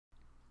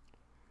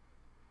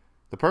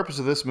The purpose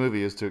of this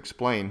movie is to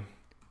explain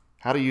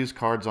how to use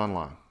cards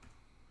online.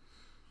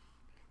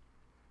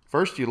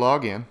 First, you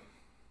log in,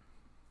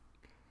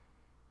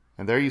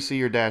 and there you see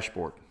your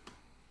dashboard.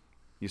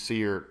 You see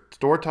your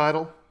store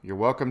title, your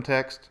welcome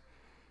text,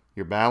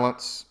 your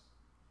balance,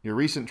 your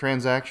recent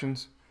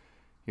transactions,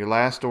 your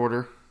last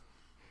order,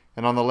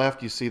 and on the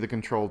left you see the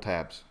control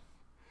tabs.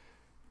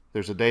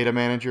 There's a data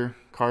manager,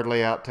 card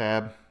layout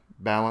tab,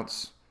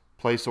 balance,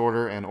 place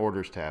order, and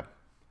orders tab.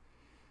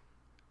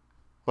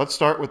 Let's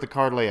start with the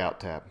card layout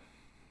tab.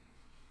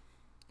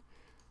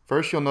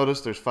 First, you'll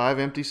notice there's 5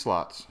 empty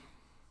slots.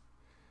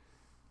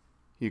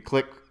 You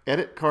click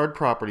Edit Card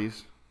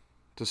Properties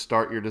to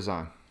start your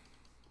design.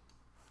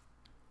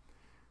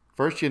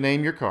 First, you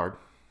name your card.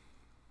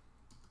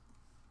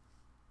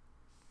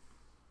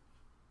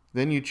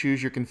 Then you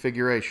choose your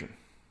configuration.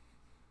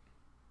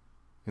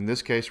 In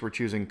this case, we're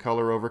choosing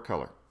color over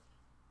color.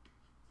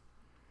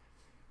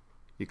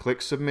 You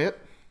click Submit.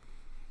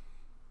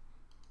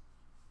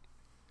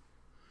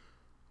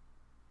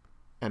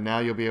 And now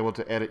you'll be able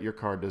to edit your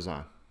card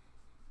design.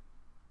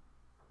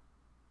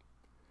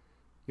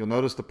 You'll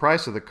notice the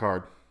price of the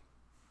card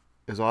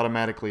is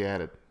automatically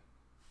added.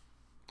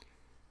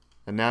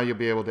 And now you'll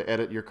be able to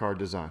edit your card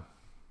design.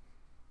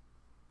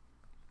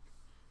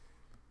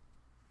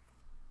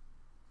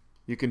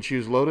 You can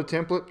choose Load a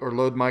Template or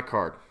Load My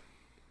Card.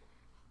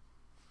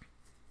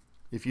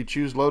 If you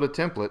choose Load a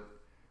Template,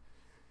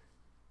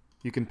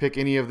 you can pick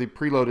any of the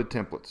preloaded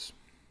templates.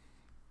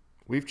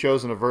 We've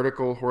chosen a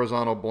vertical,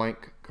 horizontal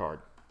blank card.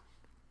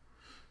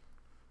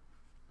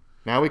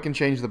 Now we can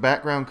change the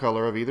background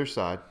color of either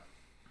side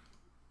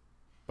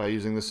by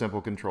using the simple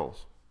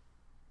controls.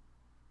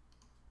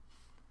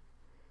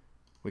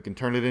 We can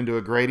turn it into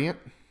a gradient.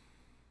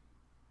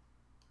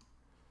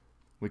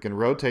 We can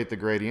rotate the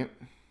gradient.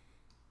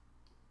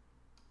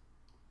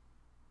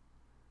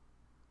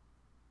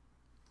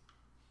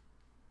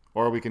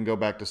 Or we can go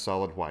back to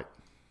solid white.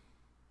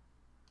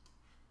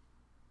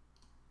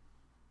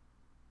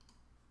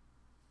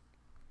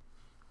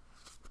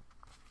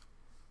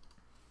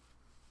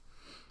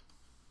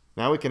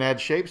 Now we can add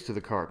shapes to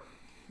the card.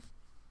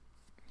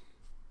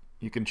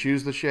 You can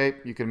choose the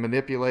shape, you can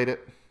manipulate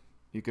it,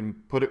 you can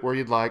put it where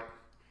you'd like.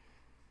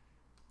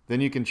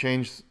 Then you can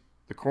change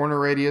the corner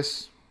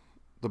radius,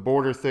 the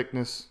border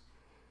thickness,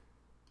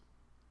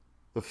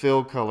 the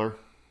fill color,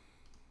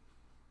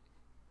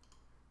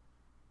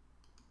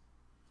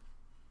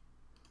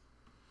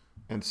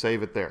 and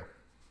save it there.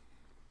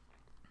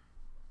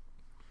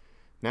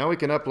 Now we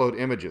can upload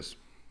images.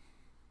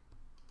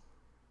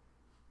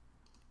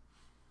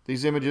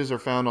 These images are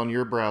found on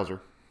your browser.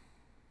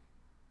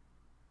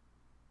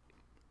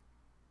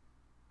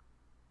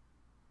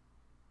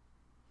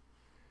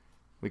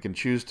 We can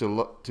choose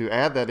to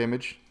add that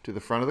image to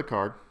the front of the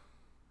card.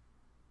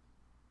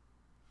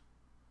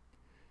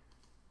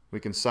 We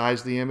can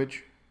size the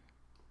image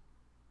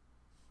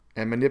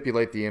and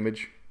manipulate the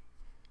image,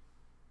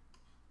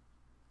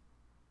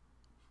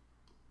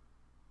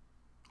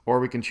 or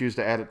we can choose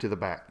to add it to the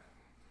back.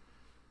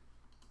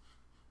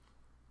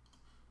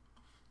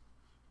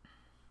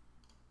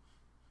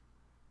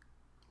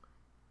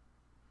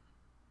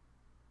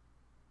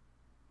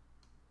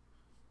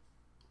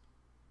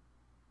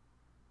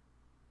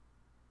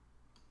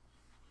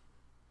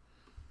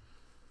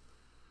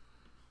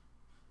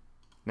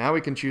 Now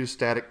we can choose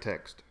static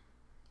text.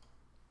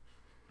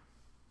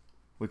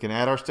 We can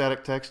add our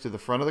static text to the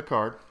front of the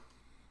card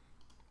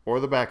or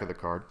the back of the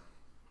card.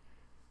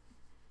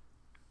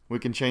 We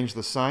can change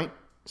the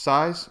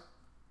size,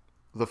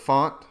 the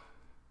font,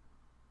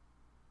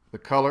 the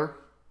color,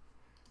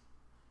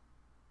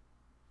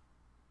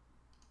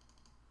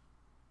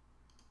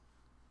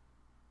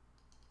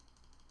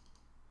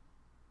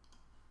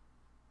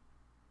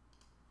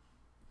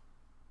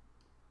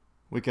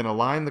 we can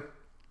align the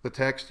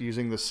text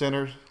using the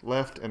center,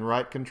 left, and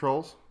right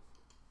controls.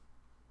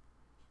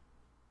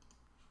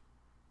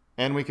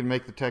 And we can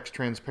make the text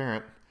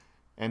transparent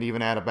and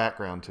even add a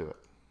background to it.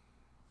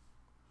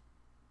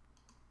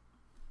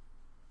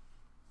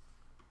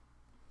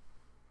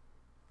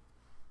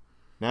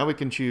 Now we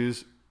can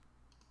choose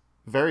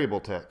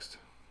variable text.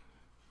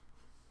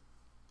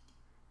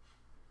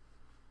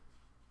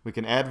 We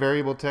can add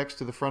variable text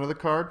to the front of the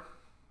card.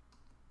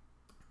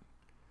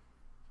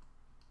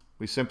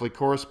 We simply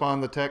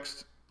correspond the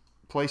text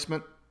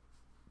placement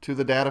to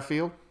the data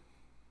field.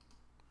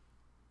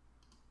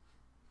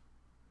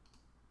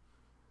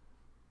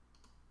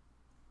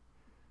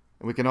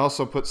 And we can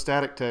also put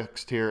static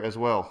text here as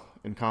well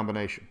in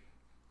combination.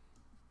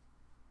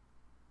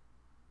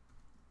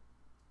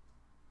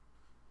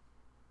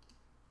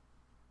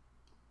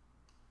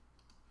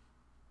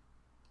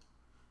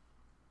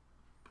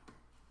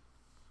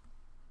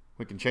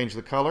 We can change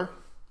the color,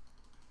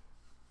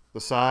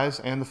 the size,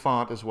 and the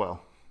font as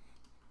well.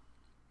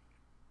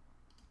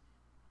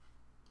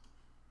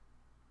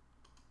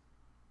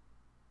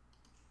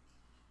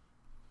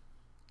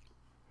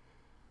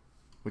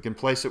 We can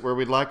place it where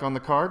we'd like on the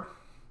card,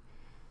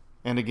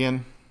 and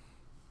again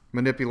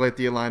manipulate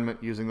the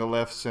alignment using the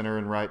left, center,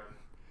 and right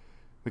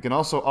We can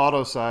also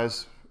auto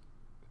size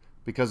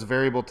because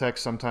variable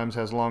text sometimes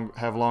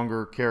have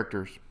longer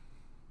characters.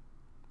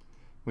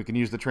 We can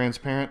use the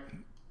transparent,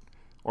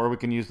 or we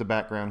can use the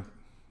background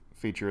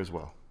feature as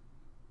well.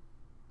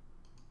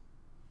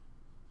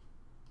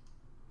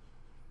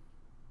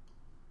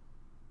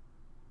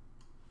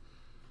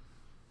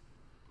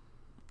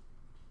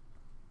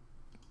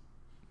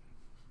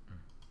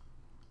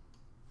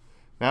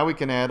 Now we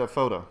can add a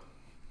photo.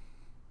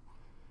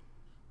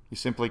 You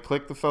simply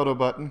click the photo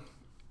button,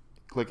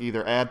 click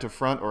either add to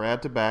front or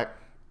add to back,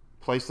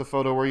 place the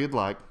photo where you'd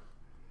like,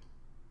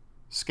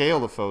 scale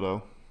the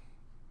photo,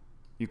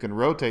 you can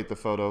rotate the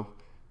photo,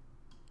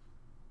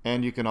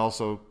 and you can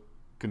also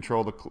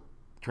control the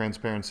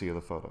transparency of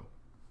the photo.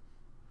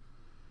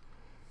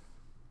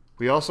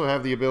 We also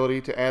have the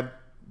ability to add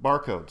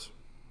barcodes.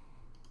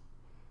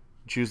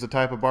 Choose the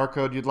type of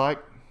barcode you'd like,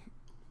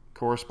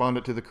 correspond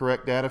it to the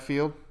correct data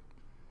field,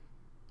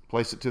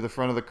 place it to the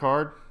front of the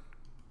card.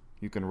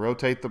 You can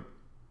rotate the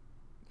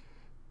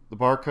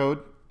barcode,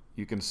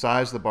 you can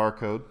size the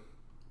barcode,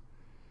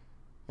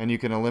 and you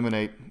can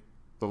eliminate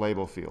the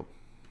label field.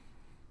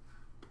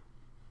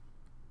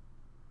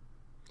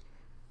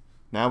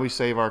 Now we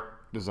save our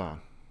design.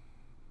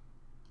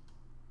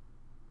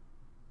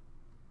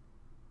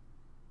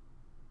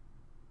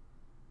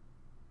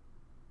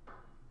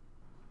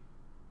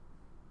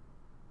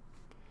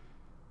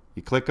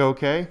 You click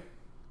OK,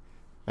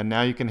 and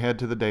now you can head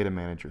to the Data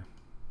Manager.